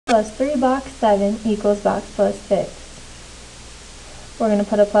plus 3 box 7 equals box plus 6. We're going to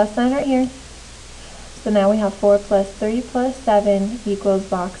put a plus sign right here. So now we have 4 plus 3 plus 7 equals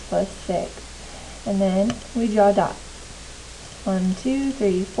box plus 6. And then we draw dots. 1, 2,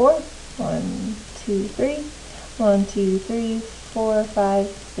 3, 4. 1, 2, 3. 1, 2, 3, 4, 5,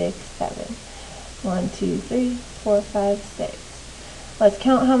 6, 7. 1, 2, 3, 4, 5, 6. Let's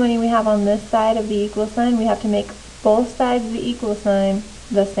count how many we have on this side of the equal sign. We have to make both sides of the equal sign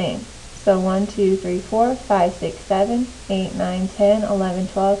the same. So 1, 2, 3, 4, 5, 6, 7, 8, 9, 10, 11,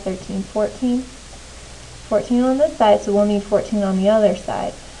 12, 13, 14. 14 on this side, so we'll need 14 on the other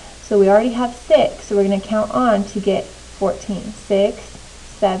side. So we already have 6, so we're going to count on to get 14. 6,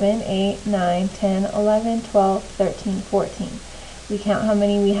 7, 8, 9, 10, 11, 12, 13, 14. We count how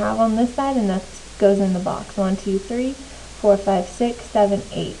many we have on this side, and that goes in the box. 1, 2, 3, 4, 5, 6, 7,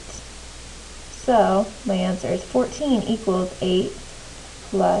 8. So my answer is 14 equals 8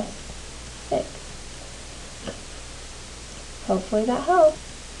 plus 6. Hopefully that helps.